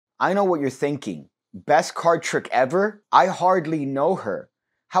I know what you're thinking. Best card trick ever? I hardly know her.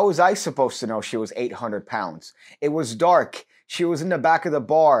 How was I supposed to know she was 800 pounds? It was dark. She was in the back of the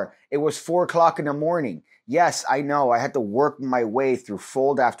bar. It was 4 o'clock in the morning. Yes, I know. I had to work my way through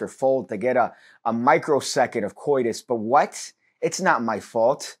fold after fold to get a microsecond of coitus. But what? It's not my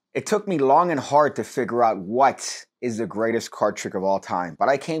fault. It took me long and hard to figure out what is the greatest card trick of all time. But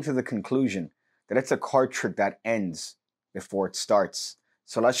I came to the conclusion that it's a card trick that ends before it starts.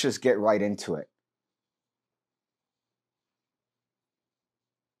 So let's just get right into it.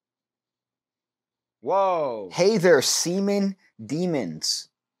 Whoa. Hey there, semen demons.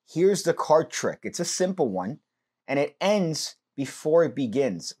 Here's the card trick. It's a simple one, and it ends before it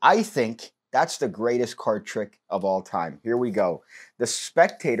begins. I think that's the greatest card trick of all time. Here we go. The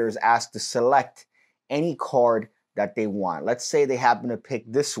spectator is asked to select any card that they want. Let's say they happen to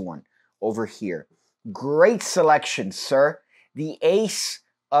pick this one over here. Great selection, sir. The ace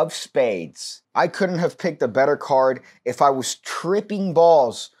of spades. I couldn't have picked a better card if I was tripping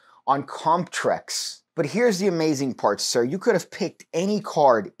balls on Comtrex. But here's the amazing part, sir. You could have picked any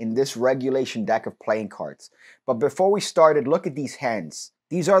card in this regulation deck of playing cards. But before we started, look at these hands.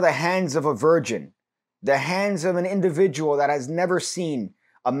 These are the hands of a virgin. The hands of an individual that has never seen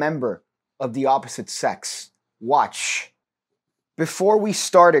a member of the opposite sex. Watch. Before we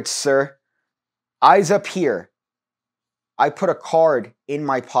started, sir, eyes up here. I put a card in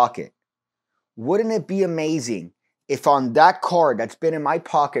my pocket. Wouldn't it be amazing if on that card that's been in my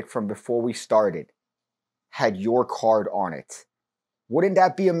pocket from before we started had your card on it? Wouldn't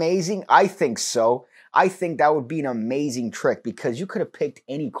that be amazing? I think so. I think that would be an amazing trick because you could have picked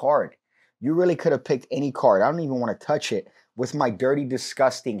any card. You really could have picked any card. I don't even want to touch it with my dirty,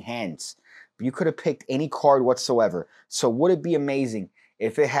 disgusting hands. But you could have picked any card whatsoever. So would it be amazing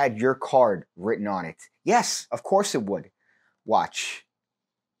if it had your card written on it? Yes, of course it would. Watch.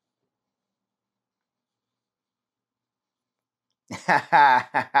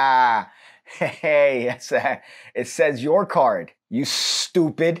 Hey, it says your card. You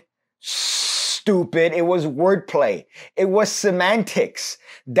stupid. Stupid. It was wordplay. It was semantics.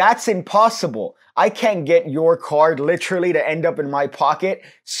 That's impossible. I can't get your card literally to end up in my pocket.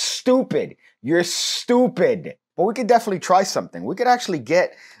 Stupid. You're stupid. But we could definitely try something. We could actually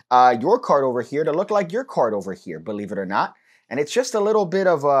get your card over here to look like your card over here, believe it or not. And it's just a little bit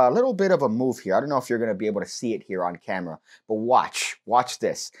of a move here. I don't know if you're going to be able to see it here on camera, but watch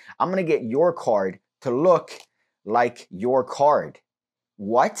this. I'm going to get your card to look like your card.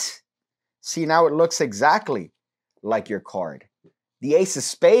 What? See, now it looks exactly like your card. The ace of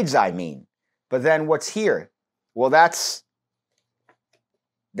spades, I mean. But then what's here? Well, that's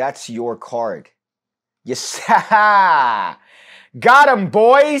your card. Yes. Got him,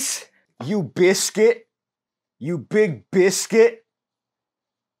 boys. You biscuit. You big biscuit,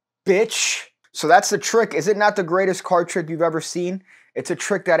 bitch. So that's the trick. Is it not the greatest card trick you've ever seen? It's a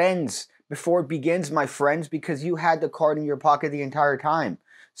trick that ends before it begins, my friends, because you had the card in your pocket the entire time.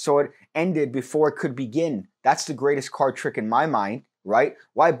 So it ended before it could begin. That's the greatest card trick in my mind, right?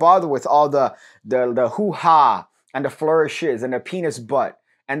 Why bother with all the hoo-ha and the flourishes and the penis butt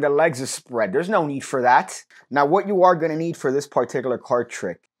and the legs are spread? There's no need for that. Now, what you are going to need for this particular card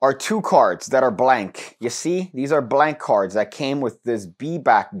trick are 2 cards that are blank. You see, these are blank cards that came with this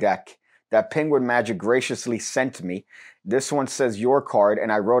B-back deck that Penguin Magic graciously sent me. This one says your card,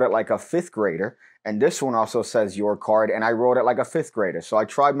 and I wrote it like a 5th grader. And this one also says your card, and I wrote it like a 5th grader. So I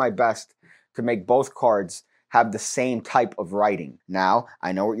tried my best to make both cards have the same type of writing. Now,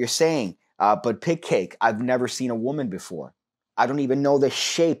 I know what you're saying, but Pigcake, I've never seen a woman before. I don't even know the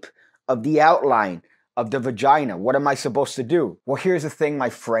shape of the outline of the vagina. What am I supposed to do? Well, here's the thing, my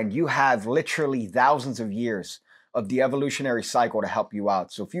friend. You have literally thousands of years of the evolutionary cycle to help you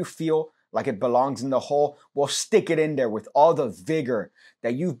out. So if you feel like it belongs in the hole, well, stick it in there with all the vigor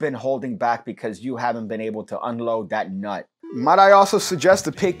that you've been holding back because you haven't been able to unload that nut. Might I also suggest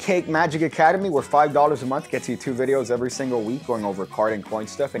the Pigcake Magic Academy, where $5 a month gets you 2 videos every single week going over card and coin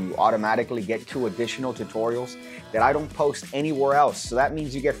stuff, and you automatically get 2 additional tutorials that I don't post anywhere else. So that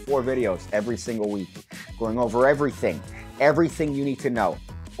means you get 4 videos every single week going over everything you need to know.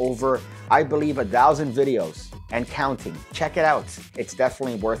 Over, I believe, 1,000 videos and counting. Check it out. It's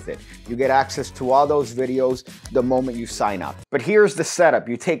definitely worth it. You get access to all those videos the moment you sign up. But here's the setup.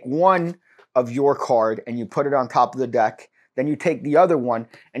 You take one of your card and you put it on top of the deck. Then you take the other one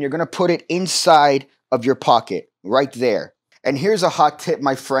and you're going to put it inside of your pocket right there. And here's a hot tip,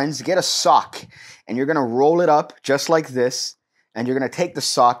 my friends. Get a sock and you're going to roll it up just like this. And you're going to take the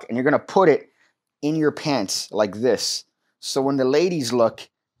sock and you're going to put it in your pants like this. So when the ladies look,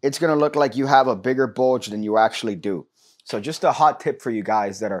 it's going to look like you have a bigger bulge than you actually do. So just a hot tip for you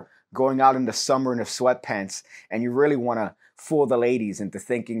guys that are going out in the summer in the sweatpants and you really want to fool the ladies into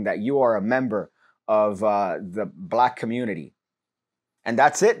thinking that you are a member of the black community. And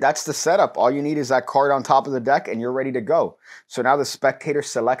that's it. That's the setup. All you need is that card on top of the deck and you're ready to go. So now the spectator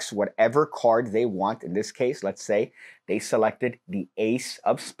selects whatever card they want. In this case, let's say they selected the ace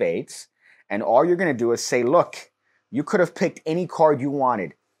of spades. And all you're going to do is say, look, you could have picked any card you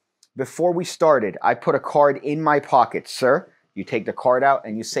wanted. Before we started, I put a card in my pocket, sir. You take the card out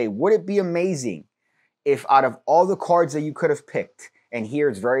and you say, would it be amazing if out of all the cards that you could have picked, and here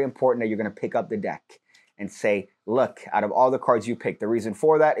it's very important that you're going to pick up the deck and say, look, out of all the cards you picked, the reason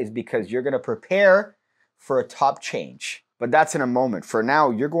for that is because you're going to prepare for a top change. But that's in a moment. For now,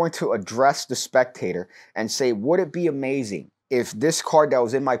 you're going to address the spectator and say, would it be amazing if this card that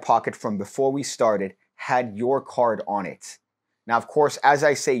was in my pocket from before we started had your card on it? Now, of course, as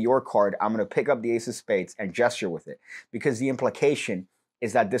I say your card, I'm going to pick up the ace of spades and gesture with it because the implication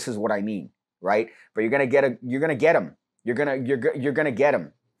is that this is what I mean, right? But you're going to get them. You're going to get them. You're going to get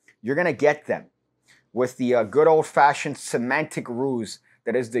them. You're going to get them with the good old-fashioned semantic ruse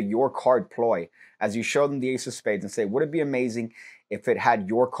that is the your card ploy, as you show them the ace of spades and say, would it be amazing if it had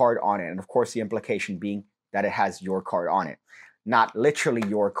your card on it? And of course, the implication being that it has your card on it. Not literally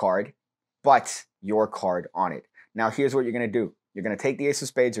your card, but your card on it. Now, here's what you're going to do. You're going to take the ace of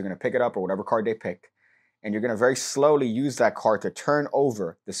spades, you're going to pick it up, or whatever card they picked, and you're going to very slowly use that card to turn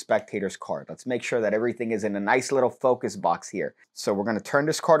over the spectator's card. Let's make sure that everything is in a nice little focus box here. So we're going to turn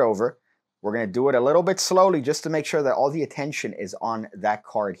this card over. We're going to do it a little bit slowly just to make sure that all the attention is on that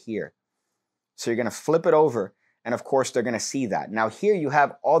card here. So you're going to flip it over, and of course, they're going to see that. Now, here you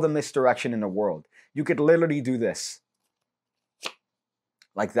have all the misdirection in the world. You could literally do this,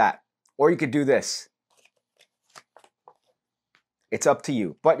 like that. Or you could do this. It's up to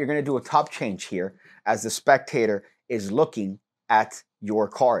you. But you're going to do a top change here as the spectator is looking at your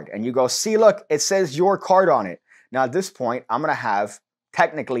card. And you go, see, look, it says your card on it. Now, at this point, I'm going to have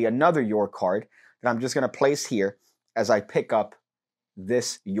technically another your card that I'm just going to place here as I pick up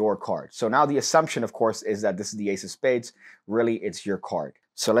this your card. So now the assumption, of course, is that this is the ace of spades. Really, it's your card.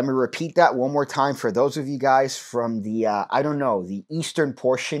 So let me repeat that one more time for those of you guys from the, I don't know, the eastern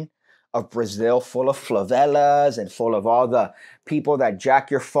portion of Brazil, full of favelas and full of all the people that jack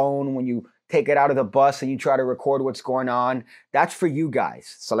your phone when you take it out of the bus and you try to record what's going on. That's for you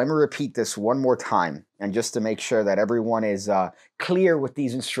guys. So let me repeat this one more time, and just to make sure that everyone is clear with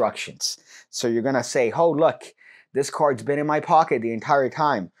these instructions. So you're going to say, oh, look, this card's been in my pocket the entire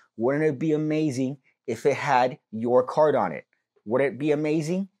time. Wouldn't it be amazing if it had your card on it? Would it be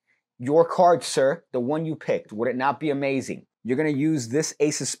amazing? Your card, sir, the one you picked. Would it not be amazing? You're going to use this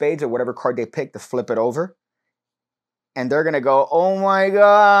ace of spades or whatever card they picked to flip it over. And they're going to go, oh my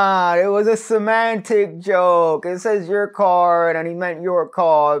God, it was a semantic joke. It says your card and he meant your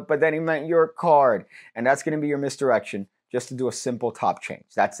card, but then he meant your card. And that's going to be your misdirection, just to do a simple top change.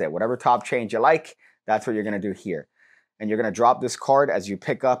 That's it. Whatever top change you like, that's what you're going to do here. And you're going to drop this card as you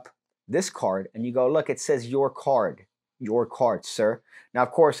pick up this card and you go, look, it says your card, sir. Now,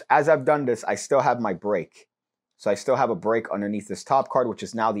 of course, as I've done this, I still have my break. So I still have a break underneath this top card, which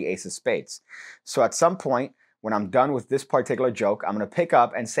is now the ace of spades. So at some point, when I'm done with this particular joke, I'm going to pick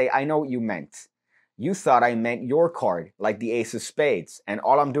up and say, I know what you meant. You thought I meant your card, like the ace of spades. And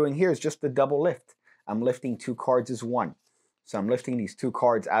all I'm doing here is just the double lift. I'm lifting two cards as one. So I'm lifting these two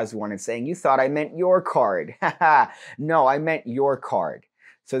cards as one and saying, you thought I meant your card. No, I meant your card.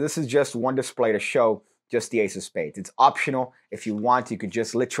 So this is just one display to show just the ace of spades. It's optional. If you want, you could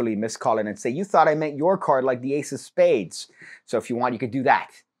just literally miscall it and say, you thought I meant your card like the ace of spades. So if you want, you could do that.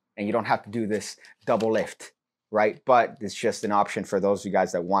 And you don't have to do this double lift, right? But it's just an option for those of you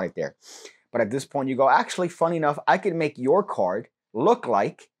guys that want it there. But at this point, you go, actually, funny enough, I could make your card look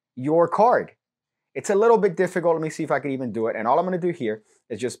like your card. It's a little bit difficult. Let me see if I can even do it. And all I'm going to do here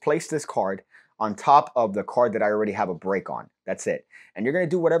is just place this card on top of the card that I already have a break on. That's it. And you're going to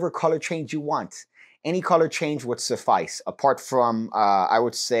do whatever color change you want. Any color change would suffice, apart from, I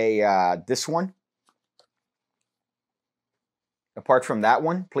would say, this one. Apart from that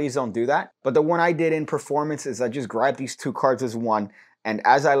one, please don't do that. But the one I did in performance is I just grabbed these two cards as one, and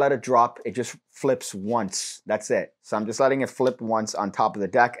as I let it drop, it just flips once. That's it. So I'm just letting it flip once on top of the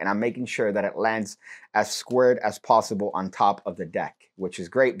deck, and I'm making sure that it lands as squared as possible on top of the deck, which is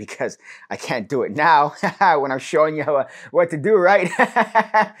great because I can't do it now when I'm showing you what to do, right?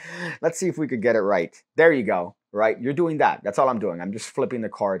 Let's see if we could get it right. There you go, right? You're doing that. That's all I'm doing. I'm just flipping the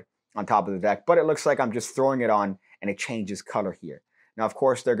card on top of the deck, but it looks like I'm just throwing it on and it changes color here. Now, of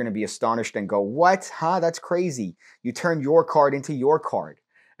course, they're going to be astonished and go, what? Huh? That's crazy. You turned your card into your card.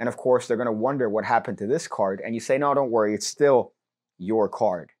 And of course, they're going to wonder what happened to this card. And you say, no, don't worry, it's still your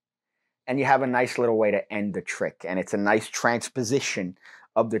card. And you have a nice little way to end the trick. And it's a nice transposition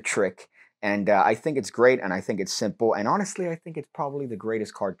of the trick. And I think it's great, and I think it's simple. And honestly, I think it's probably the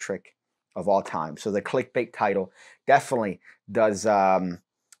greatest card trick of all time. So the clickbait title definitely does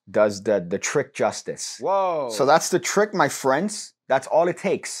the trick justice. Whoa. So that's the trick, my friends. That's all it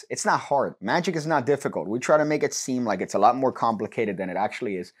takes. It's not hard. Magic is not difficult. We try to make it seem like it's a lot more complicated than it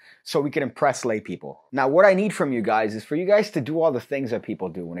actually is so we can impress lay people. Now, what I need from you guys is for you guys to do all the things that people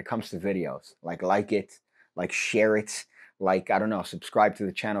do when it comes to videos. Like it, like share it, like, I don't know, subscribe to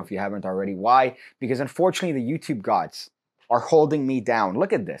the channel if you haven't already. Why? Because unfortunately, the YouTube gods are holding me down.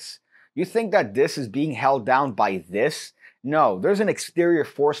 Look at this. You think that this is being held down by this? No, there's an exterior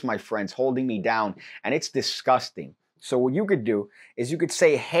force, my friends, holding me down, and it's disgusting. So what you could do is you could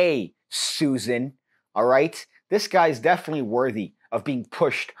say, hey, Susan, all right? This guy's definitely worthy of being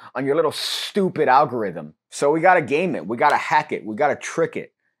pushed on your little stupid algorithm. So we got to game it. We got to hack it. We got to trick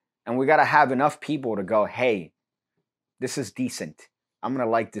it. And we got to have enough people to go, hey, this is decent. I'm going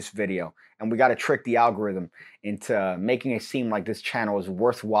to like this video. And we got to trick the algorithm into making it seem like this channel is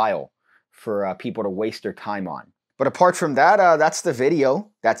worthwhile for people to waste their time on. But apart from that, that's the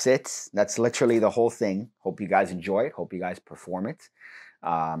video. That's it. That's literally the whole thing. Hope you guys enjoy it. Hope you guys perform it.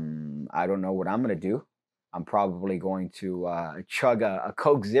 I don't know what I'm going to do. I'm probably going to chug a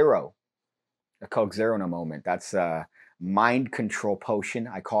Coke Zero. A Coke Zero in a moment. That's a mind control potion,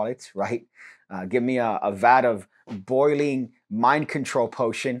 I call it, right? Give me a vat of boiling mind control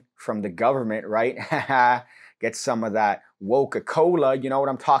potion from the government, right? Get some of that Coca-Cola, you know what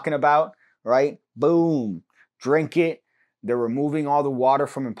I'm talking about, right? Boom. Drink it. They're removing all the water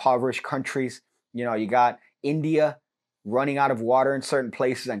from impoverished countries. You know, you got India running out of water in certain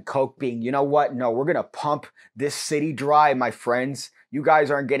places and Coke being, you know what? No, we're going to pump this city dry, my friends. You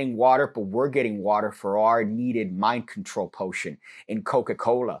guys aren't getting water, but we're getting water for our needed mind control potion in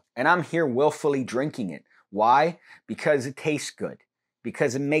Coca-Cola. And I'm here willfully drinking it. Why? Because it tastes good.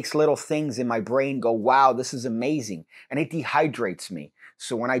 Because it makes little things in my brain go, wow, this is amazing. And it dehydrates me.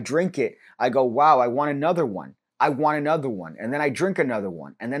 So when I drink it, I go, wow, I want another one. I want another one. And then I drink another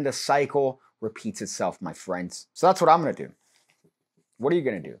one. And then the cycle repeats itself, my friends. So that's what I'm going to do. What are you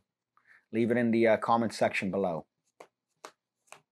going to do? Leave it in the comment section below.